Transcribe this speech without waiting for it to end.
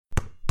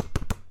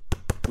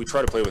We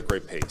try to play with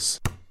great pace.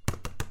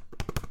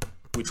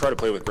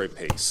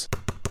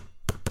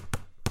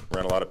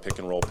 Ran a lot of pick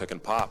and roll, pick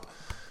and pop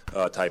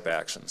type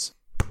actions.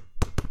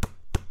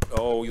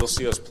 Oh, you'll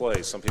see us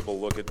play. Some people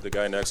look at the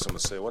guy next to him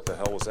and say, what the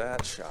hell was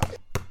that shot?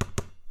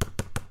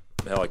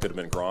 Hell, I could have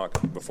been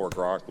Gronk before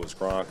Gronk was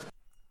Gronk.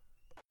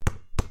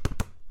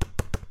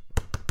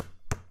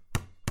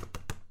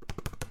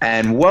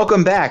 And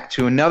welcome back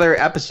to another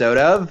episode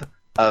of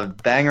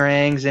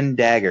Bangerangs and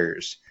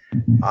Daggers.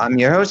 I'm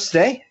your host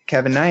today,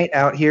 Kevin Knight,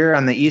 out here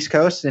on the East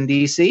Coast in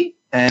D.C.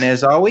 And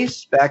as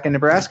always, back in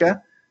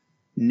Nebraska,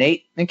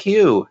 Nate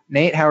McHugh.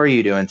 Nate, how are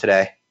you doing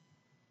today?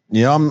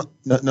 I'm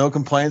no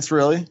complaints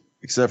really,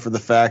 except for the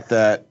fact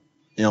that,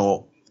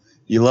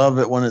 you love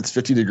it when it's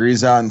 50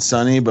 degrees out and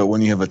sunny, but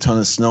when you have a ton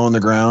of snow on the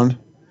ground,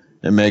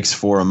 it makes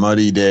for a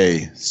muddy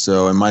day.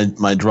 So, and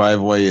my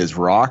driveway is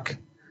rock,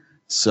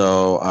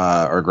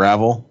 or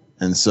gravel,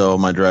 and so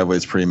my driveway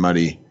is pretty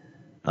muddy.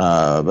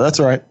 But that's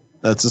all right.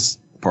 That's just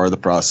part of the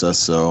process.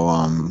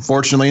 So,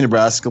 fortunately,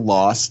 Nebraska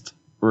lost.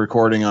 We're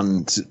recording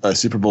on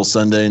Super Bowl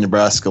Sunday.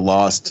 Nebraska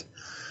lost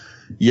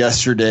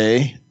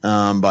yesterday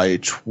by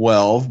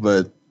 12,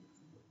 but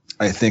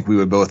I think we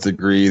would both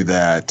agree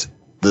that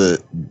the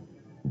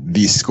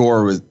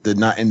score did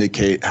not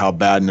indicate how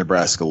bad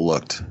Nebraska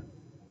looked.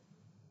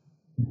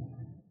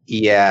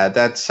 Yeah,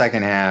 that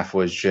second half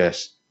was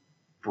just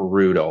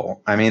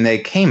brutal. I mean, they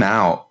came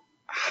out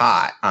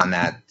hot on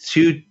that.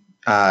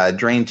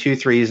 Drained 2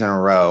 threes in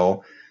a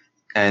row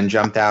and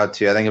jumped out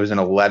to, I think it was an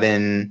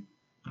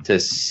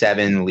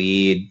 11-7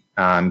 lead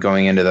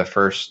going into the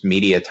first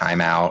media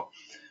timeout.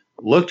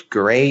 Looked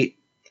great.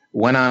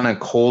 Went on a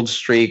cold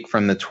streak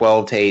from the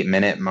 12 to 8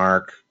 minute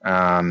mark,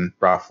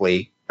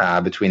 roughly,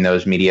 between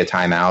those media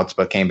timeouts,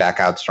 but came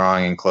back out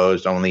strong and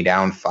closed only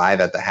down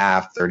 5 at the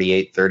half,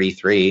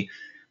 38-33.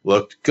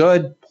 Looked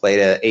good.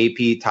 Played an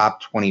AP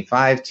top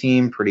 25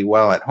 team pretty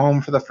well at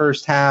home for the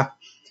first half.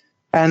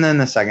 And then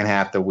the second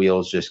half, the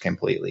wheels just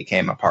completely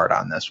came apart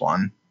on this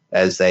one,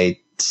 as they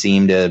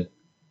seem to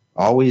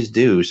always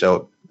do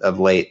so of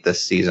late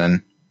this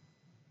season.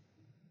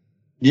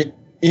 Yeah,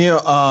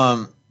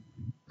 I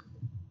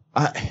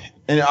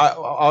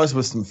was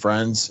with some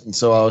friends, and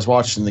so I was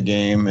watching the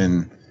game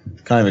and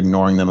kind of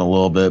ignoring them a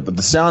little bit, but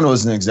the sound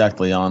wasn't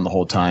exactly on the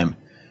whole time.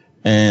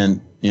 And,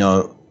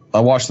 I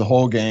watched the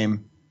whole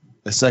game.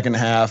 The second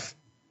half,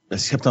 I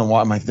kept on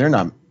watching. I'm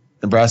like,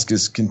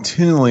 Nebraska's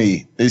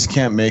continually, they just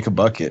can't make a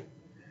bucket.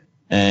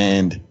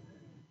 And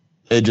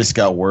it just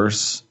got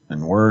worse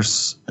and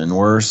worse and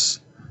worse.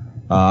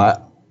 Do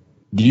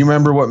you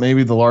remember what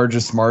maybe the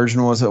largest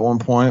margin was at one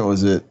point?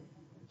 Was it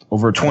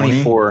over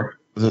 24?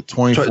 Was it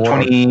 24?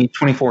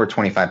 24 or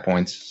 25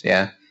 points,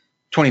 yeah.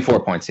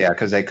 24 points, yeah,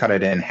 because they cut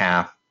it in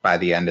half by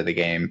the end of the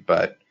game.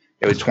 But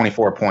it was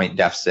 24-point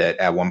deficit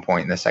at one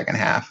point in the second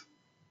half.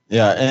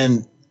 Yeah,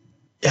 and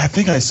I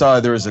think I saw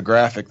there was a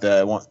graphic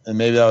and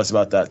maybe that was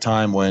about that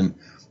time when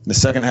the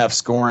second half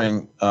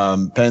scoring,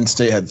 Penn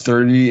State had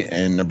 30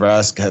 and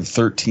Nebraska had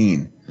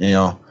 13.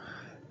 I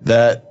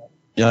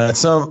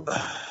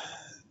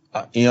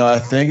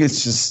think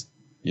it's just,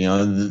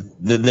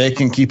 they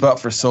can keep up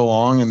for so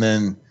long, and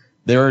then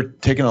they were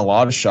taking a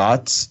lot of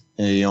shots,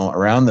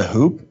 around the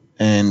hoop,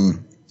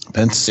 and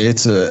Penn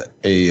State's a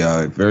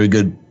very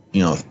good,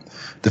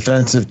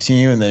 defensive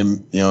team, and they,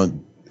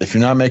 if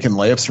you're not making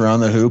layups around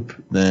the hoop,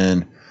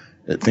 then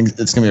I think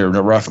it's going to be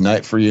a rough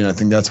night for you, and I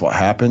think that's what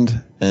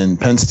happened. And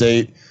Penn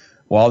State,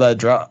 while that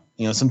drought,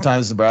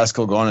 sometimes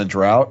Nebraska will go on a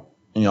drought,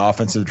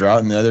 offensive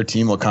drought, and the other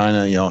team will kind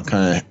of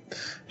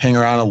hang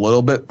around a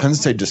little bit. Penn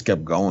State just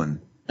kept going,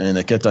 and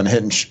they kept on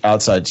hitting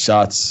outside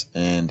shots,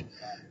 and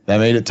that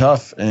made it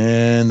tough.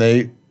 And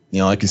they,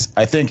 I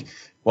think,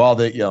 while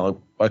they,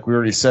 like we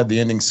already said, the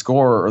ending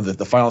score or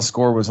the final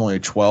score was only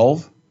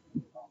 12.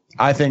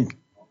 I think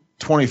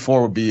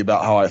 24 would be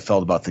about how I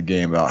felt about the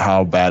game, about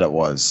how bad it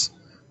was,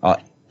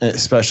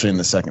 especially in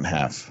the second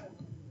half.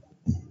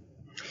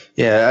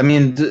 Yeah, I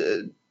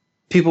mean,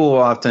 people will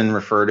often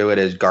refer to it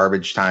as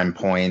garbage time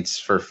points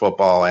for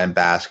football and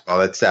basketball.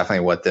 That's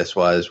definitely what this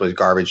was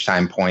garbage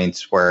time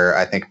points, where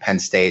I think Penn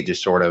State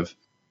just sort of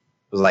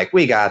was like,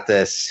 we got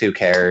this, who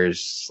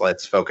cares?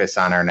 Let's focus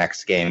on our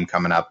next game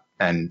coming up,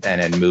 and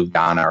had moved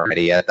on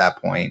already at that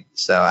point.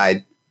 So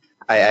I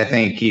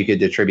think you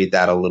could attribute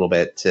that a little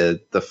bit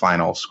to the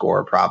final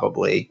score,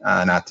 probably,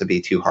 not to be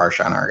too harsh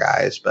on our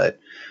guys. But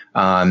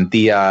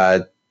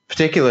the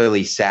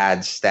particularly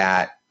sad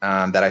stat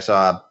that I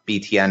saw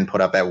BTN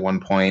put up at one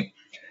point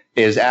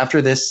is,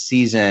 after this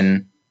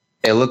season,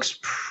 it looks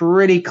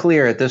pretty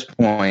clear at this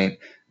point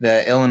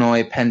that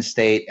Illinois, Penn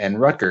State,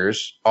 and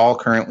Rutgers, all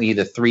currently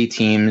the 3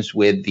 teams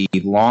with the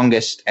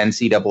longest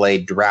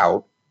NCAA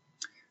drought,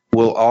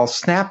 will all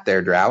snap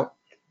their drought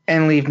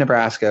and leave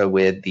Nebraska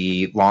with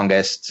the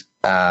longest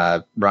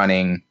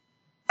running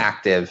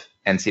active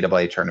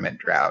NCAA tournament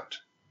drought.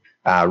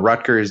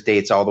 Rutgers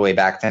dates all the way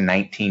back to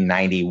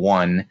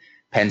 1991.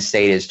 Penn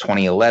State is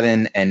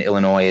 2011, and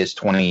Illinois is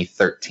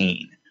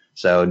 2013.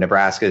 So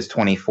Nebraska's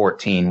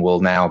 2014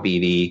 will now be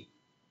the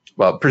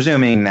well,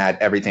 presuming that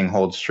everything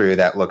holds true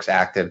that looks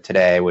active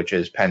today, which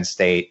is Penn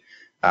State,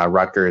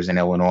 Rutgers, and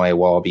Illinois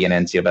will all be an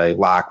NCAA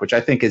lock, which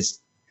I think is,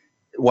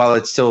 while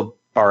it's still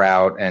far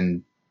out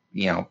and,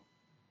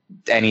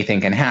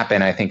 anything can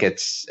happen, I think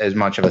it's as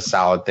much of a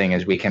solid thing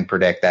as we can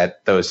predict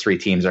that those three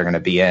teams are going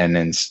to be in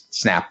and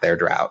snap their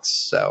droughts.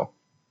 So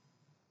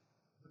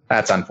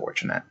that's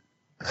unfortunate.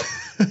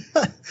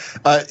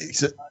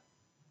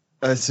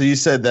 So you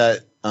said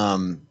that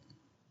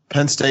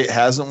Penn State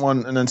hasn't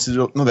won an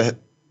NCAA.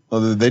 No,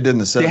 they did in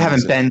the 70s. They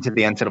haven't been to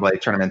the NCAA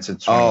tournament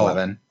since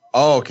 2011.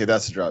 Oh, okay,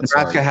 that's a drought.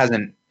 Nebraska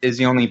is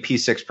the only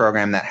P6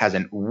 program that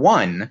hasn't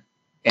won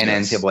an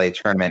NCAA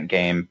tournament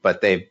game,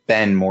 but they've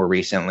been more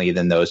recently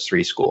than those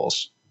three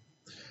schools.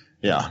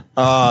 Yeah.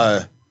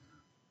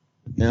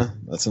 Yeah,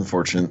 that's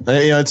unfortunate.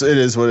 It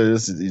is what it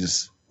is. You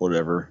just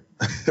whatever.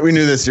 We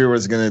knew this year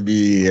was going to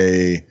be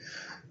a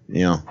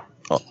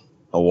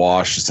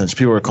wash. Essentially,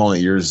 people are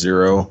calling it year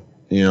zero.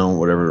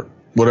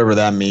 Whatever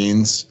that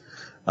means.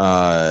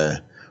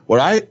 What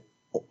I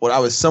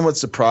was somewhat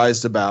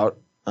surprised about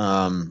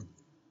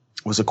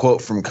was a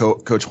quote from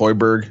Coach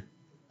Hoiberg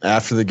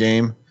after the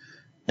game,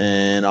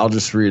 and I'll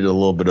just read a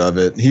little bit of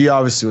it. He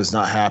obviously was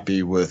not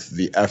happy with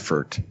the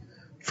effort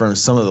from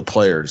some of the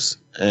players,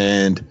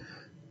 and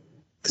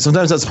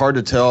sometimes that's hard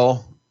to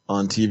tell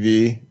on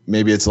TV.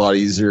 Maybe it's a lot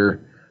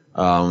easier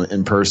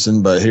in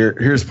person, but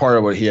here's part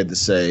of what he had to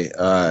say.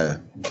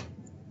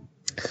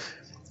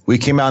 We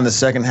came out in the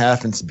second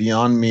half, and it's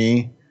beyond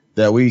me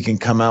that we can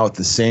come out with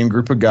the same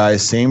group of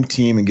guys, same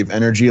team, and give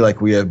energy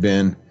like we have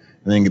been,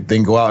 and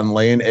then go out and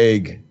lay an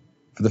egg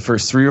for the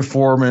first 3 or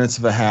 4 minutes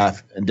of a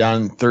half and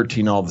down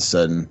 13 all of a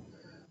sudden.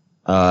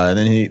 And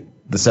then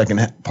the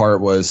second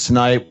part was,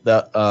 tonight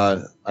that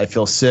I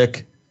feel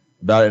sick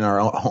about it in our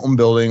home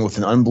building with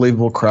an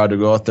unbelievable crowd to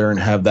go out there and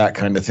have that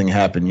kind of thing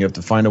happen. You have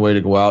to find a way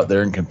to go out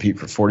there and compete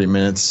for 40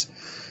 minutes.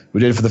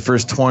 We did it for the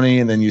first 20,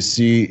 and then you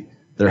see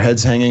their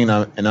heads hanging,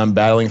 and I'm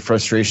battling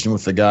frustration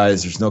with the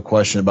guys. There's no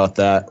question about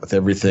that with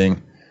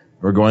everything.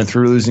 We're going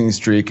through a losing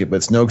streak, but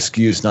it's no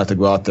excuse not to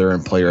go out there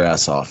and play your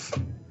ass off.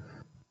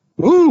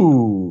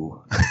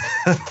 Ooh.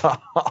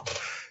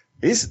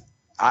 That's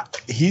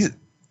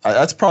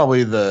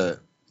probably the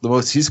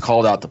most he's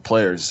called out the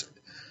players.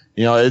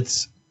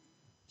 It's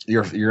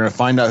you're going to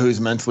find out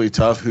who's mentally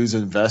tough, who's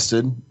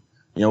invested.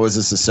 Was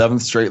this the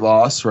 7th straight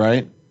loss,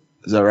 right?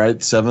 Is that right?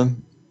 7th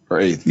or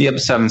 8th? Yep,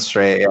 7th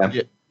straight,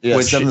 yeah. Yeah,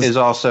 which is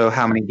also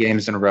how many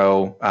games in a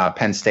row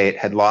Penn State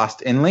had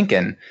lost in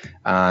Lincoln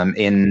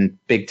in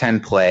Big Ten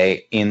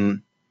play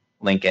in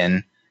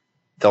Lincoln.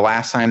 The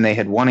last time they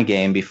had won a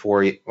game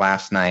before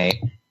last night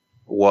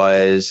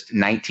was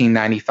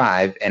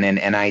 1995 in an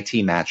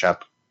NIT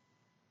matchup.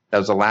 That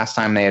was the last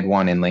time they had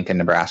won in Lincoln,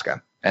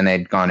 Nebraska. And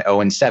they'd gone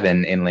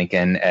 0-7 in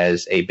Lincoln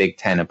as a Big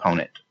Ten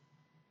opponent.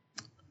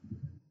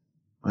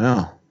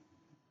 Wow.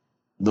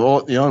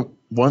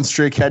 One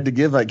streak had to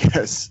give, I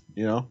guess,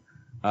 Yep.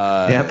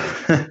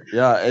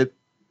 Yeah.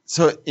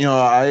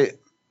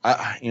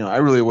 I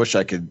really wish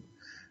I could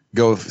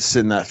go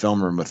sit in that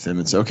film room with him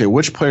and say, okay,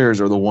 which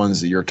players are the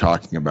ones that you're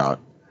talking about?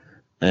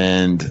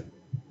 And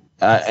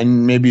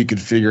maybe you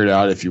could figure it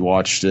out if you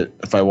watched it,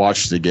 if I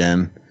watched it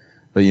again.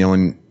 But,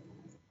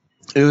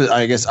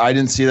 I guess I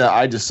didn't see that.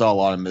 I just saw a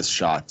lot of missed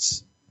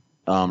shots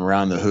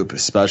around the hoop,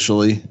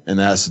 especially. And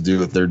that has to do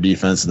with their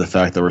defense and the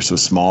fact that we're so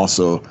small.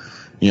 So,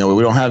 we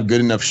don't have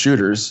good enough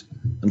shooters.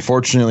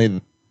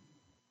 Unfortunately,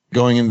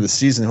 going into the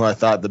season, who I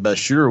thought the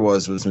best shooter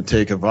was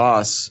Matejka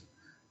Voss,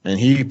 and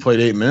he played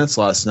 8 minutes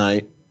last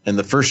night. And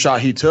the first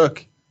shot he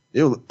took,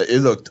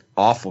 it looked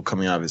awful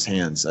coming out of his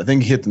hands. I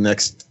think he hit the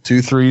next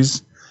 2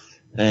 threes,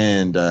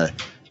 and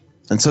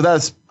so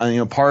that's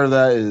part of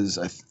that is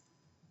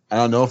I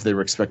don't know if they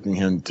were expecting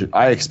him to.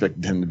 I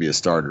expected him to be a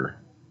starter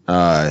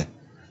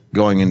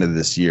going into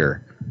this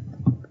year,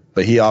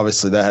 but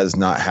that has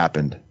not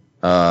happened.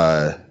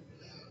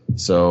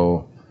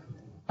 So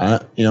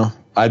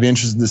I'd be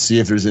interested to see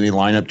if there's any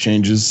lineup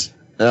changes.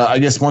 I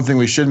guess one thing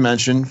we should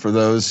mention for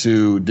those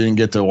who didn't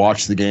get to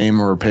watch the game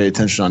or pay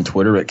attention on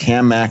Twitter, but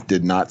Cam Mack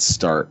did not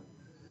start.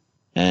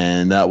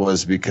 And that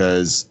was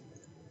because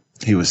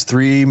he was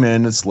 3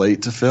 minutes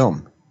late to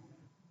film.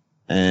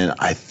 And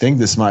I think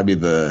this might be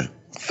the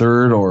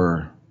 3rd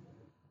or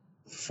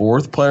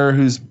 4th player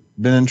who's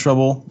been in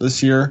trouble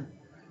this year.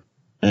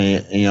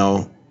 And,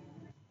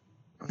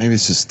 maybe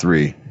it's just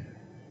 3.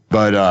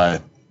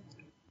 But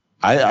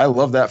I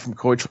love that from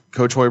Coach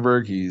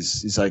Hoiberg.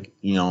 He's like,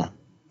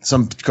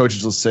 some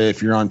coaches will say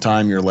if you're on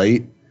time, you're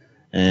late.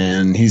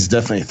 And he's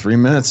definitely 3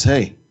 minutes.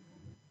 Hey,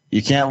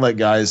 you can't let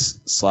guys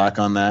slack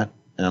on that.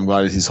 And I'm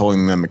glad he's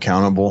holding them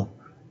accountable.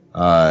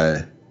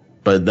 But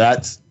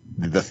that's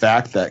the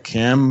fact that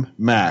Cam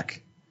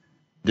Mack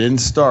didn't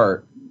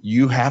start.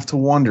 You have to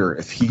wonder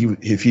if he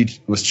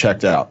was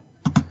checked out,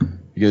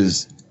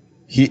 because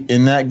he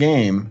in that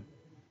game,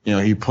 he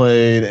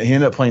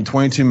ended up playing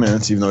 22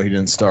 minutes even though he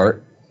didn't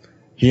start.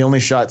 He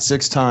only shot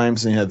 6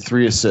 times and he had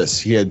 3 assists.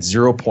 He had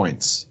 0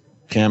 points.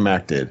 Cam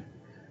Mack did.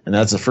 And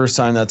that's the first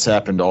time that's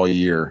happened all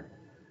year.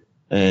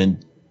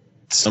 And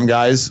some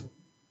guys,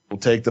 will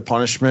take the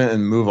punishment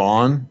and move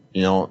on,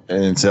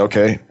 and say,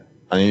 okay,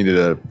 I need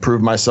to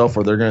prove myself,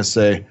 or they're going to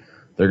say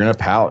they're going to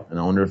pout. And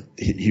I wonder if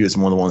he was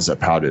one of the ones that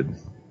pouted.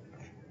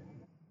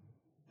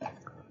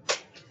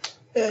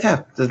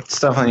 Yeah, that's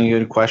definitely a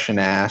good question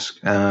to ask.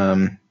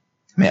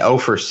 0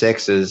 for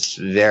 6 is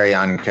very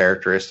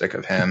uncharacteristic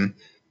of him.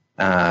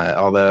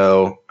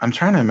 Although I'm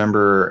trying to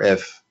remember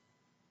if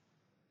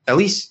at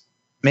least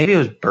maybe it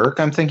was Burke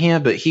I'm thinking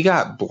of, but he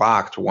got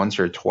blocked once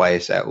or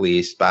twice at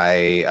least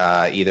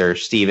by either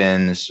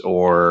Stevens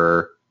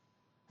or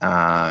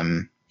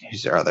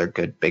who's their other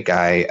good big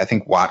guy? I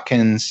think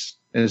Watkins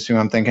is who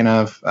I'm thinking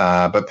of.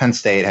 But Penn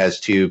State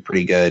has 2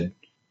 pretty good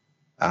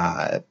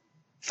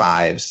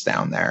 5s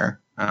down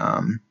there.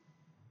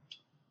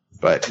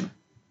 But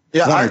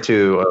yeah, 1 or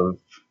 2 of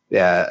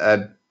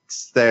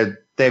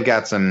they've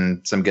got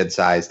some good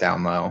size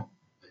down low.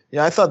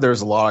 Yeah, I thought there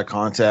was a lot of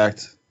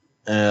contact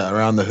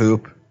around the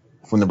hoop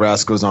when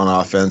Nebraska was on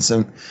offense,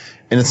 and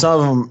some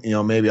of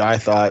them, maybe I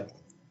thought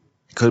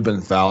could have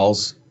been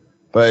fouls,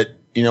 but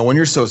when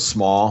you're so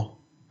small,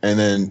 and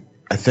then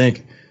I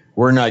think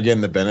we're not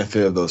getting the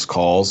benefit of those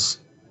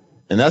calls,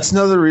 and that's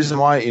another reason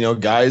why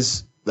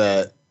guys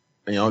that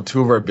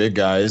 2 of our big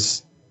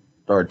guys,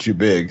 or 2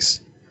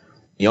 bigs,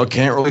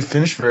 can't really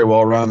finish very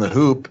well around the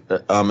hoop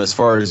as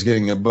far as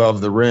getting above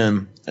the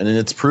rim, and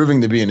it's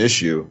proving to be an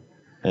issue.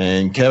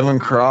 And Kevin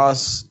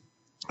Cross,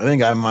 I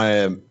think I might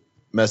have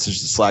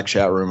messaged the Slack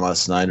chat room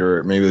last night,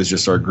 or maybe it was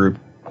just our group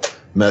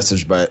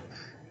message, but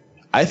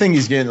I think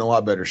he's getting in a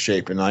lot better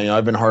shape. And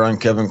I've been hard on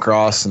Kevin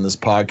Cross in this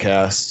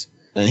podcast,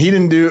 and he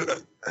didn't do.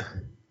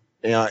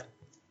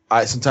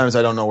 I sometimes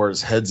I don't know where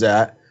his head's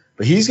at,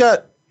 but he's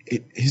got a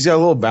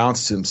little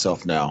bounce to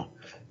himself now.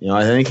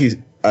 I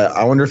think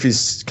I wonder if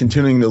he's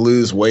continuing to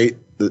lose weight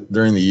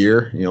during the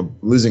year.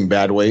 Losing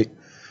bad weight,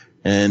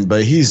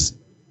 but he's.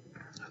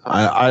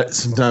 I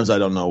sometimes I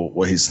don't know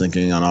what he's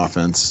thinking on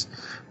offense,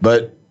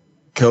 but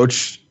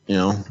Coach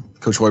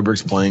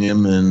Hoiberg's playing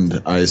him,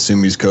 and I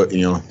assume he's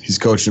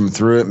coaching him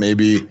through it.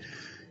 Maybe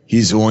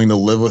he's willing to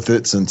live with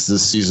it, since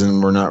this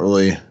season we're not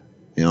really,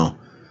 we're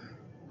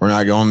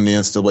not going to the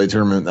NCAA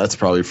tournament. That's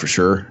probably for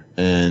sure.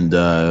 And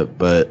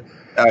but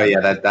oh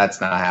yeah, that's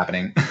not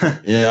happening.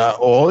 Yeah,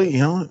 well,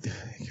 you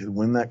could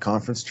win that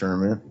conference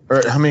tournament.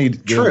 Or how many?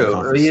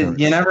 True,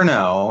 you never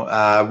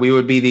know. We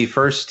would be the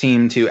first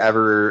team to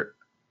ever.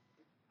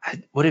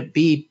 Would it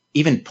be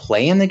even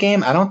play in the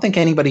game? I don't think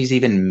anybody's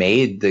even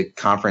made the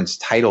conference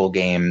title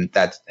game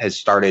that has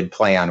started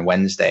play on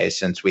Wednesday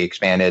since we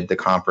expanded the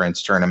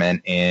conference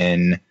tournament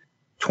in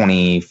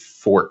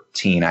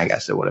 2014, I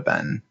guess it would have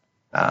been.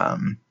 I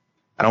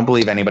don't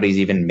believe anybody's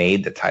even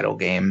made the title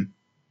game.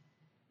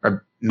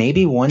 Or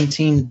maybe one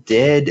team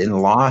did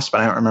and lost,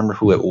 but I don't remember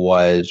who it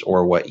was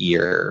or what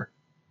year.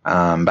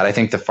 But I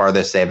think the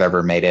farthest they've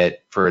ever made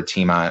it for a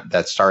team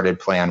that started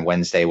play on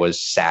Wednesday was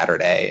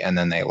Saturday, and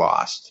then they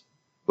lost,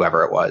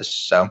 whoever it was.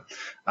 So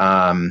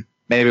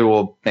maybe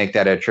we'll make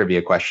that a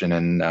trivia question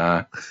and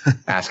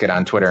ask it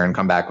on Twitter and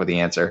come back with the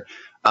answer.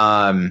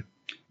 But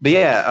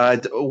yeah,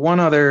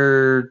 one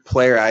other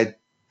player I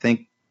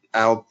think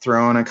I'll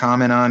throw in a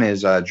comment on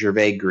is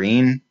Gervais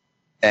Green.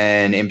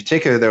 And in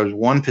particular, there was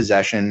one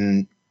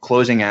possession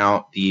closing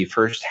out the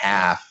first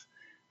half.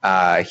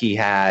 He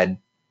had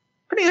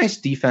pretty nice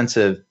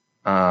defensive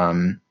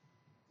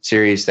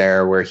series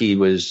there where he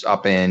was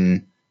up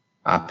in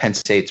Penn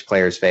State's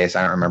player's face.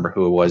 I don't remember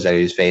who it was that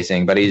he was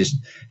facing, but he just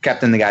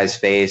kept in the guy's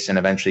face and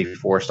eventually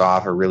forced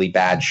off a really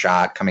bad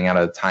shot coming out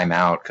of the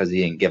timeout because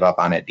he didn't give up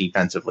on it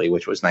defensively,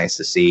 which was nice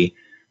to see.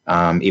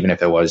 Even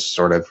if it was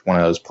sort of one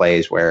of those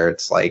plays where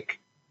it's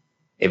like,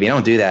 if you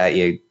don't do that,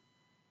 it's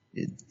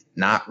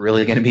not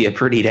really going to be a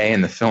pretty day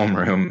in the film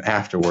room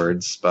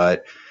afterwards.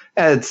 But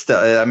it's still,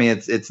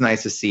 it's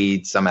nice to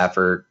see some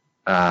effort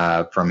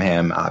from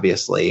him,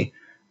 obviously.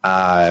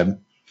 But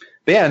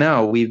yeah,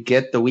 no, we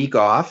get the week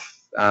off.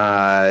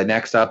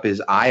 Next up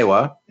is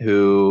Iowa,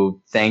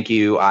 who, thank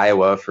you,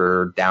 Iowa,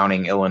 for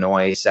downing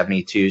Illinois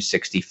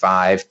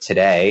 72-65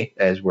 today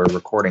as we're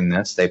recording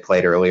this. They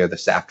played earlier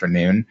this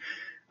afternoon.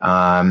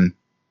 Currently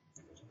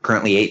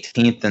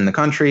 18th in the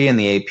country in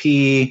the AP.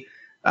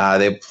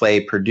 They play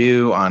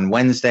Purdue on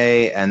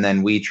Wednesday, and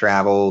then we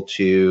travel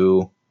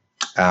to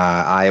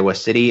Iowa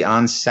City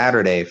on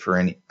Saturday for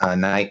a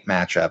night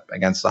matchup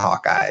against the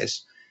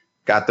Hawkeyes.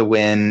 Got the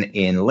win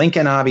in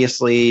Lincoln,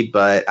 obviously,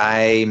 but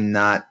I'm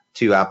not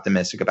too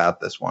optimistic about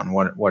this one.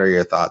 What are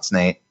your thoughts,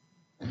 Nate?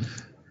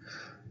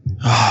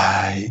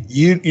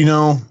 You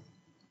know,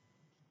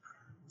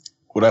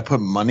 would I put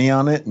money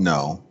on it?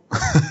 No.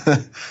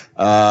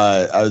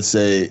 I would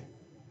say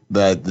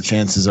that the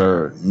chances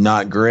are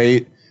not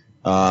great,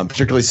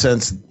 particularly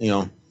since,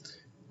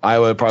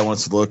 Iowa probably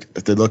wants to look,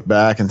 if they look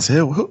back and say,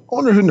 I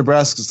wonder who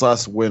Nebraska's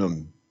last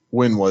win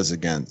was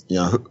against.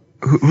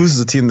 Who's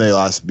the team they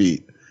last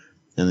beat?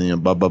 And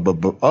then,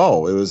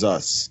 oh, it was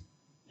us.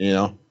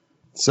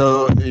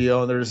 So,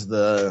 there's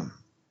the,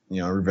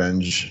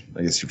 revenge,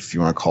 I guess if you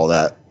want to call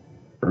that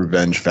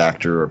revenge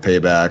factor or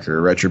payback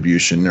or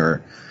retribution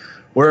or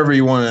whatever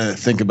you want to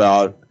think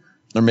about,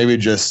 or maybe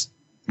just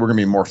we're going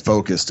to be more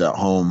focused at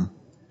home,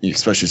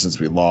 especially since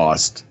we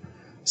lost.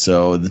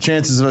 So the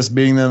chances of us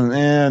beating them,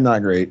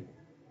 not great.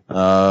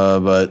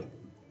 But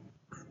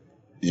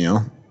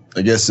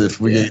I guess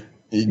if we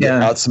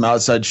get out some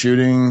outside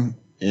shooting,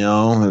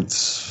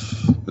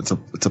 it's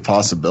a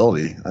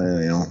possibility.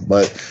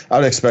 But I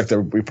would expect that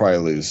we probably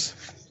lose.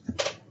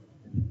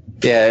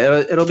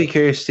 Yeah, it'll be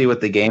curious to see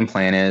what the game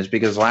plan is,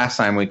 because last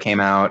time we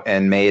came out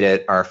and made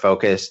it our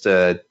focus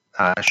to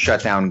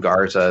shut down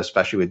Garza,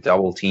 especially with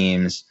double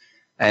teams.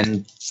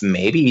 And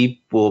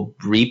maybe we'll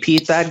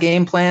repeat that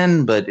game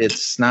plan, but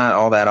it's not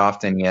all that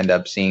often you end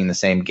up seeing the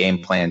same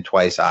game plan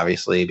twice,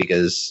 obviously,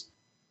 because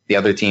the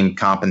other team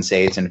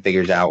compensates and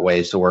figures out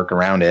ways to work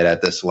around it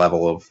at this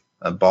level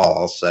of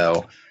ball.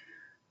 So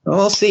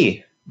we'll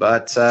see.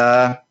 But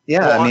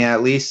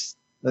at least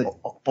the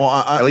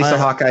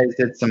Hawkeyes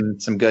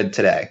did some good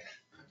today.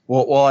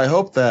 Well, I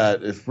hope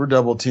that if we're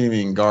double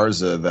teaming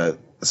Garza, that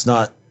it's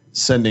not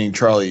sending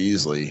Charlie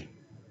Easley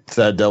to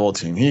that double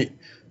team.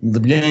 In the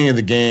beginning of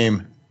the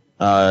game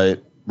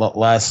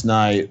last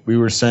night, we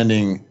were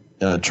sending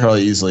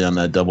Charlie Easley on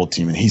that double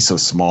team, and he's so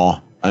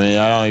small. I mean,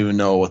 I don't even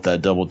know what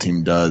that double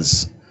team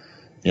does.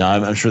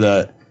 I'm sure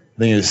that I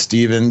think it was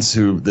Stevens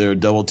who they're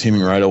double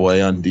teaming right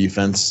away on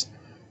defense,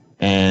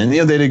 and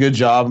they did a good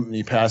job. And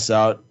he passed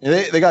out.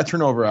 They got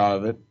turnover out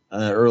of it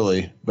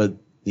early, but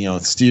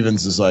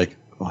Stevens is like,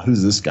 well,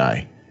 who's this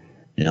guy?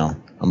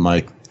 I'm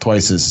like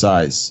twice his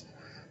size.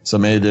 So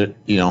maybe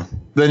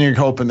then you're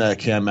hoping that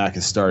Cam Mack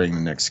is starting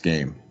the next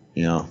game.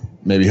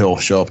 Maybe he'll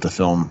show up to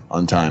film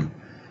on time.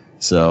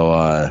 So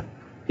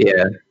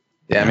yeah.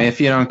 I mean, if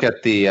you don't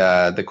get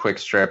the quick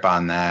strip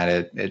on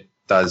that, it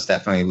does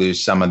definitely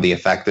lose some of the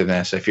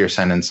effectiveness if you're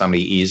sending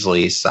somebody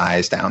easily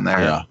sized down there.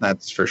 Yeah.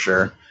 That's for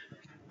sure.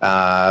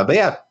 But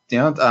yeah,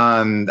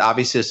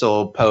 obviously this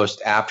will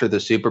post after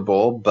the Super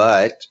Bowl.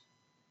 But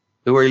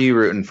who are you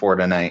rooting for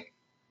tonight?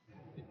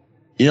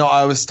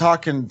 I was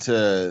talking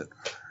to.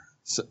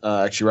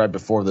 Actually, right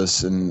before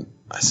this, and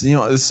I said,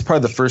 this is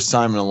probably the first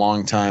time in a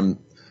long time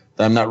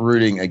that I'm not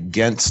rooting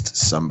against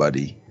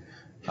somebody.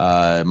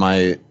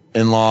 My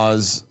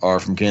in-laws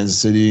are from Kansas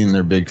City, and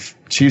they're big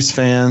Chiefs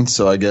fans,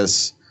 so I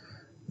guess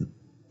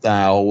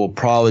I will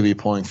probably be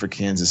pulling for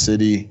Kansas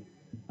City.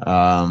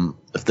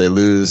 If they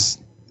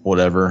lose,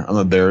 whatever. I'm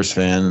a Bears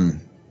fan,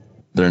 and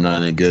they're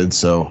not any good,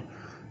 so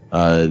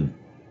I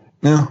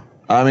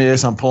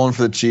guess I'm pulling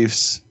for the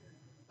Chiefs.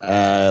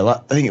 I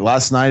think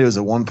last night it was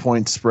a 1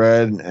 point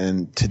spread,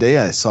 and today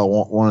I saw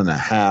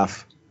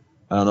 1.5.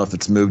 I don't know if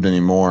it's moved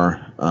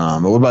anymore.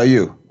 But what about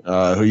you? Who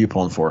are you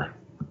pulling for?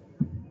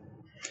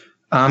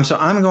 So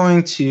I'm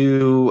going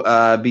to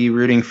be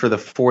rooting for the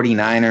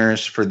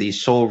 49ers for the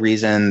sole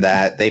reason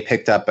that they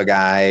picked up a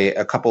guy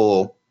a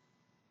couple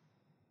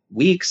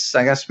weeks,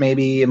 I guess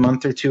maybe a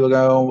month or two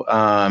ago,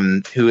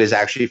 who is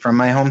actually from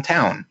my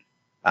hometown.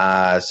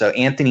 So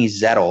Anthony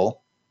Zettel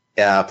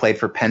played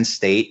for Penn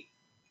State.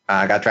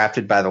 Got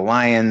drafted by the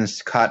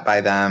Lions, cut by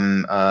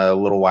them a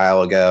little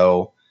while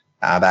ago,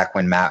 back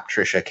when Matt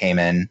Patricia came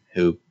in,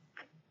 who,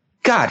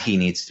 God, he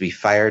needs to be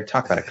fired.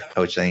 Talk about a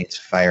coach that needs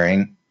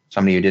firing.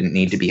 Somebody who didn't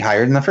need to be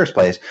hired in the first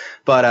place.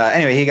 But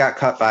anyway, he got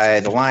cut by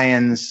the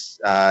Lions,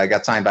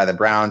 got signed by the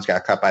Browns,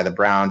 got cut by the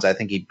Browns. I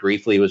think he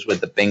briefly was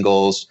with the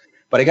Bengals,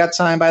 but he got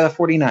signed by the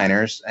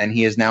 49ers, and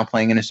he is now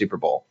playing in a Super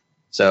Bowl.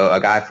 So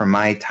a guy from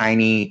my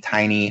tiny,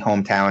 tiny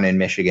hometown in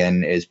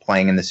Michigan is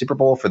playing in the Super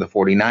Bowl for the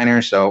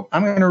 49ers. So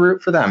I'm going to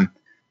root for them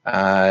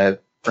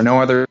for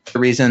no other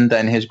reason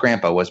than his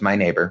grandpa was my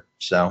neighbor.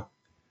 So,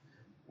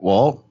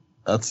 well,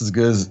 that's as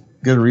good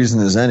a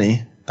reason as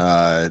any.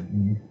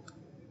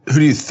 Who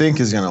do you think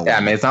is going to win? Yeah,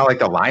 I mean, it's not like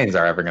the Lions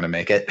are ever going to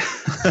make it.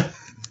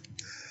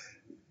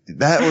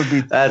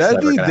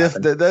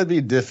 That'd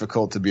be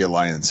difficult to be a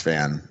Lions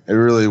fan. It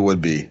really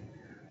would be.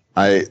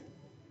 I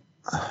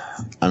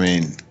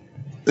mean,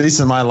 at least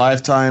in my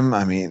lifetime,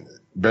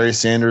 Barry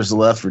Sanders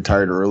left,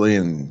 retired early,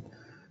 and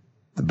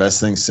the best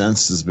thing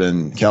since has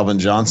been Calvin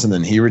Johnson,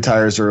 and he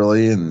retires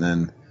early, and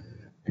then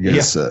I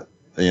guess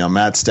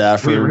Matt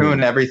Stafford. We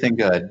ruined everything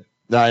good.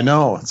 I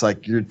know. It's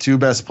like your two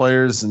best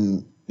players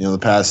in the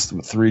past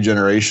 3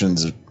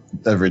 generations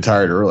have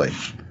retired early.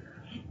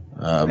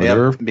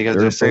 Because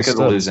they're sick of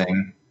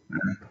losing.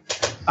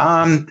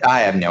 I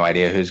have no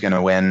idea who's going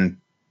to win.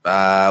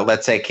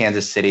 Let's say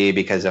Kansas City,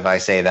 because if I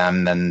say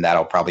them, then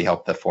that'll probably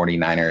help the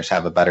 49ers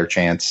have a better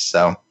chance.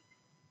 So,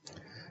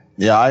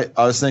 yeah,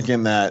 I was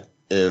thinking that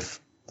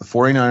if the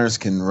 49ers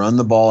can run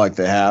the ball like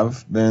they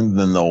have been,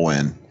 then they'll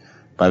win.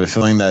 But I have a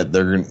feeling that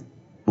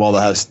they'll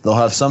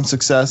have some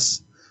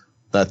success,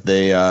 that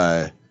they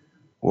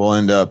will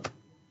end up,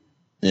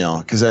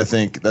 because I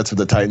think that's what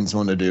the Titans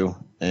want to do,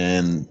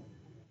 and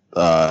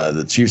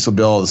the Chiefs will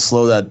be able to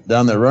slow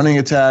down their running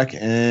attack,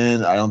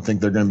 and I don't think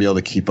they're going to be able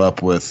to keep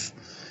up with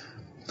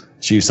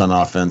Chiefs on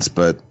offense,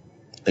 but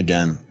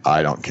again,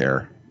 I don't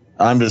care.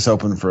 I'm just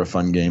hoping for a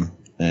fun game,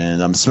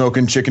 and I'm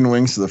smoking chicken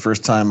wings for the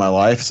first time in my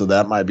life, so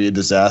that might be a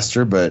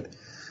disaster, but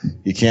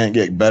you can't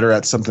get better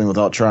at something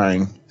without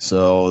trying,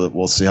 so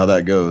we'll see how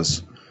that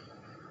goes.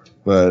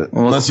 But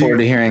we'll look forward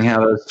to hearing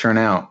how those turn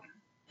out.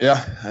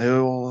 Yeah,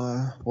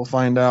 we'll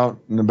find out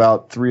in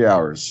about 3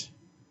 hours.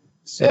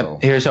 So,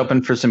 yep. Here's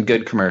hoping for some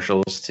good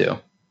commercials too.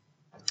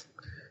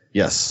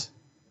 Yes,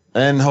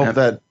 and hope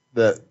that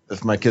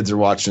if my kids are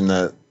watching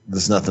that,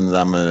 there's nothing that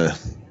I'm gonna,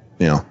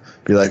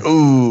 be like,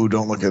 "Ooh,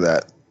 don't look at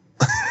that."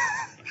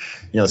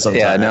 Sometimes.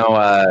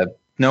 Yeah,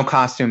 no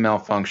costume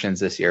malfunctions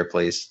this year,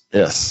 please.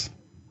 Yes.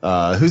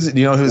 Who's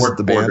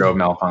the band? Wardrobe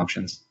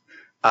malfunctions.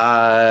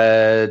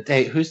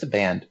 Hey, who's the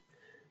band?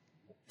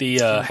 The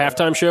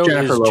halftime show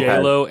Jennifer is Lopez.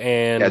 J-Lo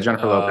and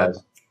Jennifer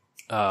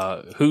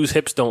Lopez. Whose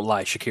Hips Don't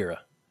Lie, Shakira.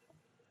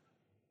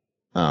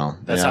 Oh,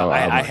 That's how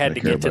I had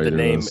to get to the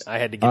name. I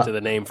had to get to the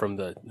name from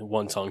the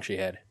one song she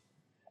had.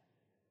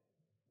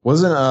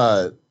 Was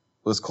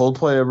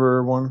Coldplay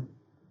ever one?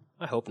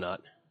 I hope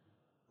not.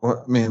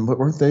 Well, I mean,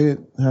 weren't they at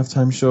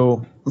halftime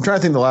show? I'm trying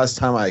to think the last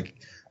time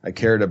I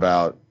cared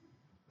about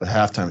the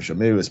halftime show.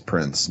 Maybe it was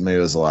Prince. Maybe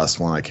it was the last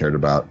one I cared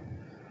about.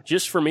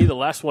 Just for me, the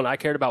last one I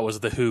cared about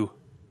was The Who.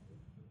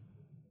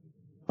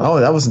 Oh,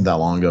 that wasn't that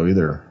long ago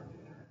either.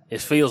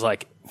 It feels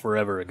like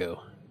forever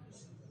ago.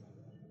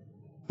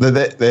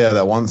 They have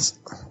that one.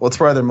 What's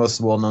probably their most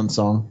well-known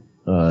song?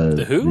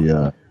 The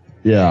Who?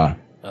 Yeah.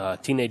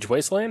 Teenage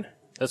Wasteland?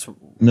 That's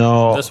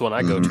one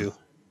I go to.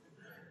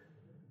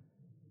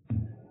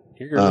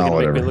 You're going to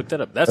make me look that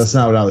up. That's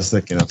not what I was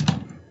thinking of.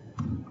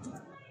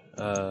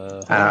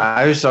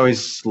 I just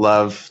always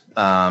loved,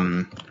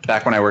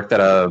 back when I worked at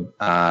a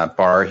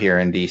bar here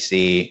in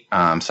DC,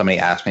 somebody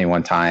asked me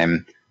one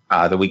time,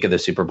 the week of the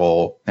Super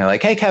Bowl, they're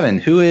like, "Hey, Kevin,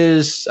 who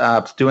is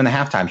doing the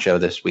halftime show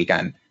this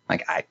weekend?" I'm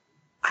like,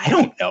 I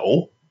don't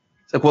know.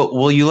 It's like,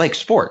 well, you like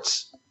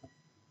sports.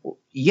 Well,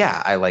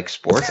 yeah, I like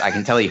sports. I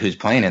can tell you who's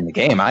playing in the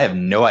game. I have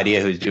no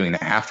idea who's doing the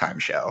halftime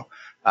show.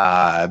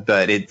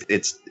 But it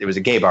was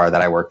a gay bar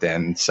that I worked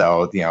in,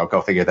 so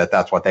go figure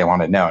that's what they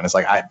wanted to know. And it's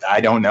like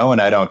I don't know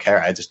and I don't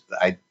care.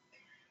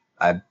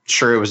 I'm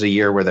sure it was a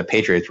year where the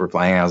Patriots were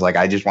playing. I was like,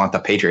 I just want the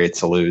Patriots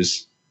to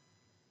lose.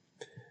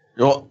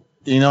 Well,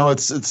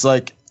 it's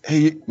like,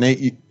 hey,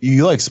 Nate,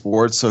 you like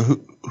sports, so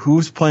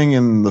who's playing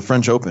in the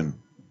French Open?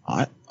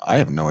 I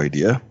have no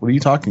idea. What are you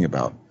talking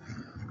about?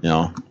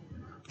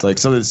 It's like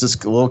something that's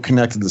just a little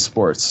connected to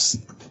sports.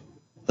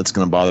 That's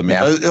going to bother me.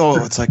 Yeah.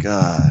 It's like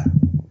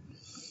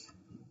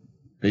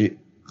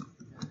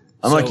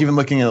I'm like even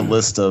looking at a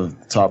list of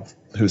top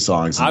Who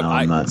songs.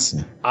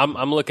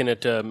 I'm looking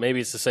at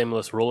maybe it's the same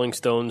list. Rolling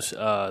Stones,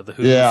 the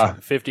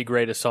Who's 50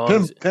 greatest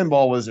songs.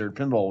 Pinball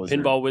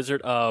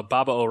Wizard.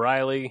 Baba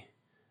O'Reilly.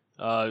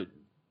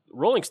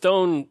 Rolling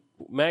Stone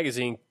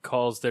magazine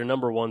calls their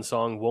number one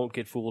song "Won't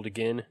Get Fooled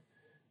Again"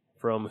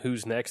 from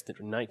Who's Next in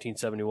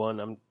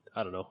 1971.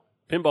 I don't know.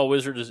 Pinball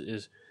Wizard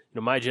is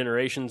my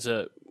generation's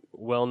a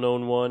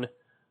well-known one.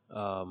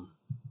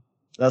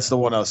 That's the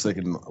one I was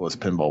thinking was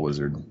Pinball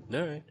Wizard. All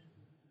right.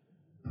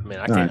 I mean,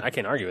 I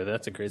can't argue with it.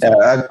 That's a great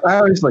song. I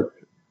always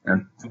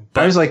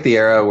like the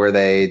era where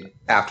they,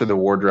 after the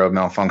wardrobe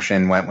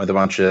malfunction, went with a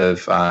bunch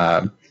of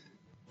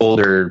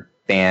older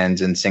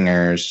bands and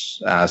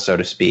singers, so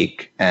to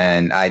speak.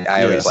 And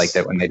I always liked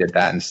it when they did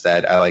that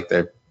instead. I like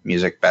their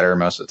music better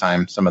most of the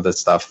time. Some of the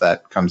stuff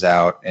that comes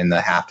out in the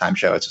halftime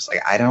show, it's just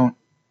like, I don't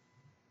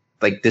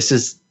like, this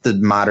is the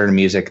modern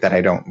music that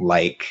I don't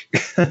like.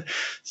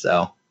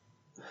 So,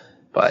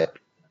 but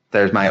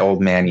there's my old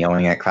man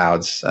yelling at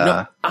clouds.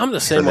 I'm the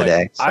same way.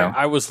 Day, so.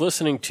 I was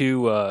listening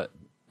to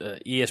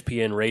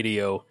ESPN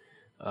radio,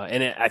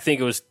 and I think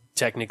it was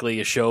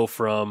technically a show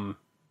from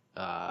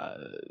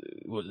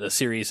the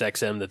Sirius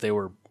XM that they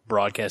were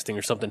broadcasting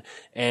or something.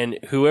 And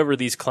whoever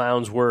these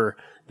clowns were,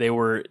 they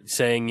were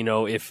saying,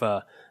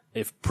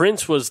 if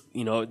Prince was,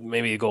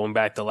 maybe going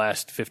back the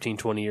last 15,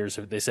 20 years,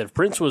 they said if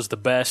Prince was the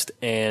best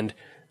and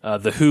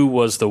the Who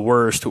was the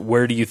worst,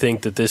 where do you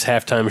think that this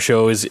halftime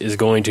show is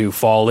going to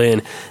fall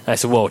in? And I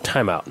said, whoa,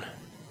 time out.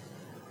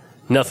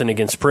 Nothing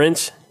against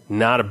Prince,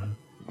 not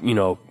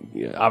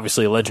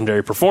obviously a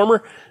legendary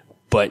performer,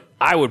 but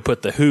I would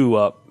put the Who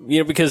up,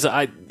 because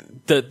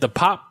the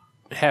pop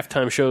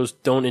halftime shows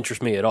don't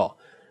interest me at all.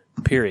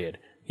 Period.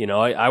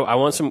 I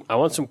want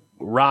some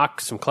rock,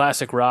 some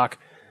classic rock.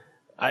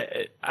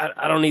 I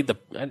don't need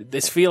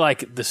this feel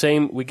like the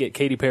same. We get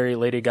Katy Perry,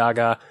 Lady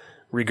Gaga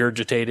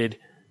regurgitated,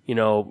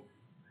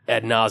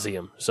 ad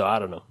nauseum. So I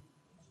don't know.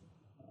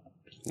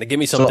 Give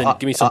me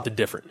something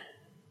different.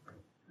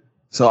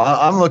 So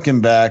I'm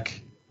looking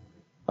back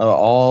at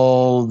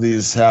all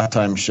these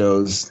halftime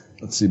shows.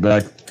 Let's see,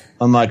 back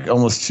I'm like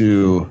almost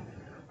to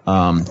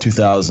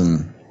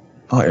 2000.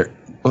 Oh, it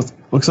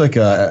looks like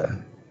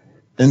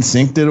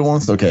NSYNC did it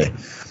once. Okay,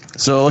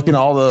 so looking at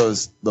all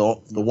those, the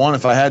one,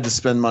 if I had to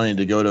spend money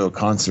to go to a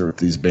concert with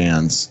these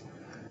bands,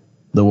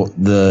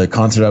 the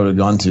concert I would have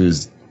gone to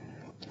is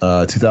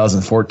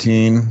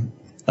 2014,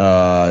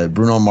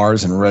 Bruno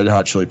Mars and Red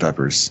Hot Chili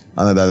Peppers.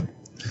 I think that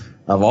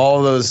of all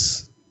of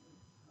those,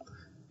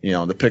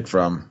 to pick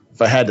from,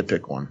 if I had to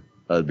pick one,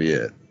 that would be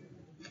it.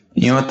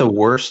 You know what the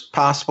worst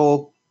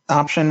possible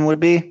option would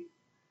be?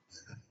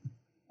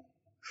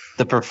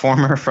 The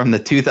performer from the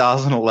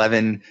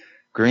 2011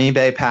 Green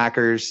Bay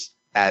Packers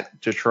at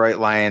Detroit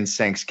Lions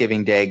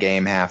Thanksgiving Day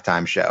game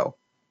halftime show.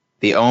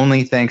 The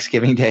only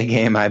Thanksgiving Day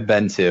game I've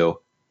been to,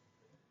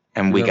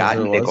 and we got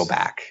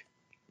Nickelback.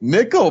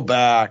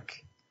 Nickelback.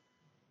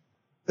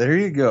 There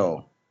you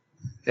go.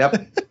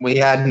 Yep, we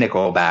had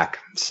Nickelback.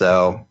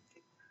 So,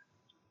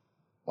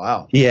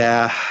 wow.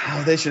 Yeah,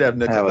 they should have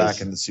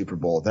Nickelback in the Super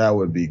Bowl. That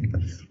would be.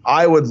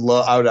 I'd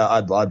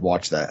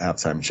watch that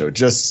halftime show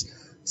just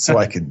so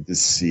I could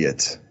just see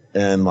it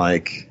and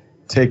like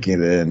take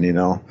it in. You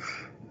know.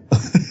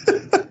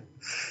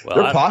 Well,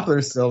 they're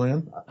popular still,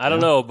 man. I don't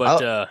know,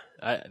 but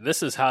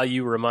this is how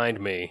you remind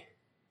me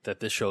that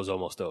this show's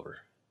almost over.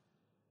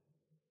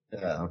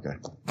 Yeah. Okay.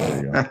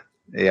 There you go.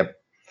 Yep.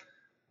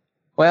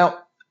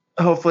 Well,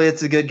 hopefully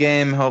it's a good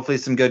game. Hopefully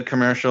some good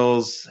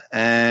commercials.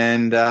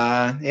 And,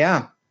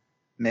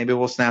 maybe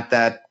we'll snap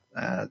that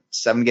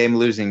 7-game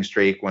losing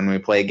streak when we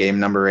play game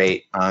number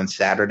 8 on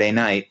Saturday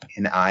night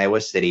in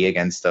Iowa City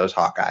against those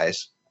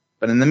Hawkeyes.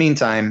 But in the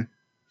meantime,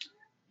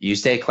 you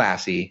stay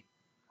classy,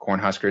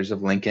 Cornhuskers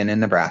of Lincoln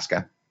and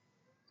Nebraska.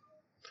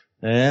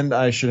 And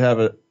I should have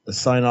a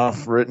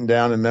sign-off written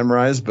down and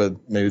memorized, but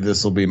maybe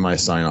this will be my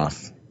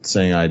sign-off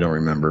saying I don't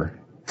remember.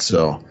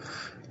 So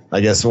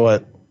I guess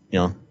what,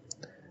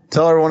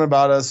 tell everyone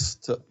about us,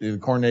 the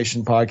Corn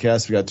Nation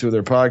podcast. We got 2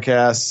 other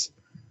podcasts,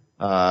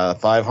 5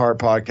 Heart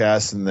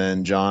podcast, and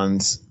then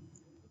John's,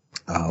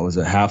 was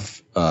it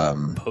half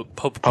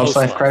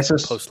Post-Life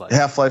Crisis?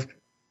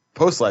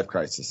 Post-Life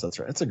Crisis. That's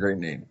right. That's a great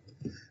name.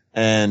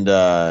 And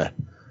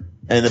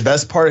the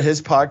best part of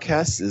his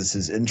podcast is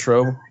his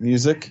intro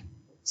music.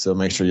 So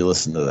make sure you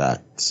listen to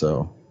that.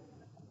 So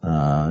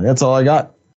that's all I got.